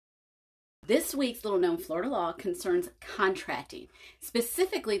This week's little known Florida law concerns contracting,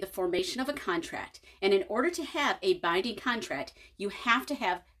 specifically the formation of a contract. And in order to have a binding contract, you have to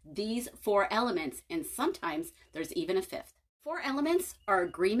have these 4 elements, and sometimes there's even a 5th. 4 elements are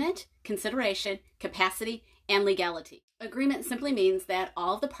agreement, consideration, capacity, and legality. Agreement simply means that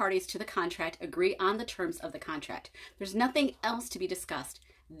all of the parties to the contract agree on the terms of the contract. There's nothing else to be discussed.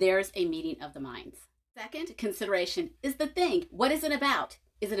 There's a meeting of the minds. Second, consideration is the thing. What is it about?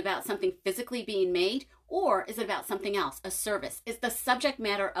 Is it about something physically being made, or is it about something else, a service? It's the subject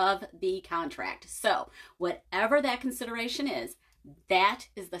matter of the contract. So whatever that consideration is, that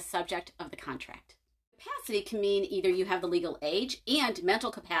is the subject of the contract. Capacity can mean either you have the legal age and mental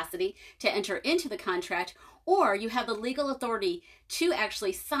capacity to enter into the contract, or you have the legal authority to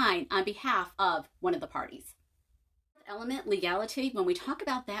actually sign on behalf of one of the parties. Element, legality, when we talk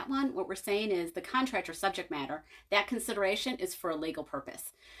about that one, what we're saying is the contract or subject matter, that consideration is for a legal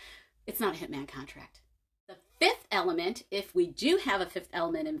purpose. It's not a hitman contract. The 5th element, if we do have a 5th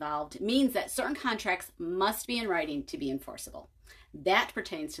element involved, means that certain contracts must be in writing to be enforceable. That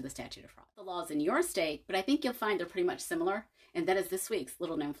pertains to the statute of frauds. The laws in your state, but I think you'll find they're pretty much similar, and that is this week's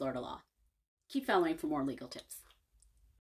little known Florida law. Keep following for more legal tips.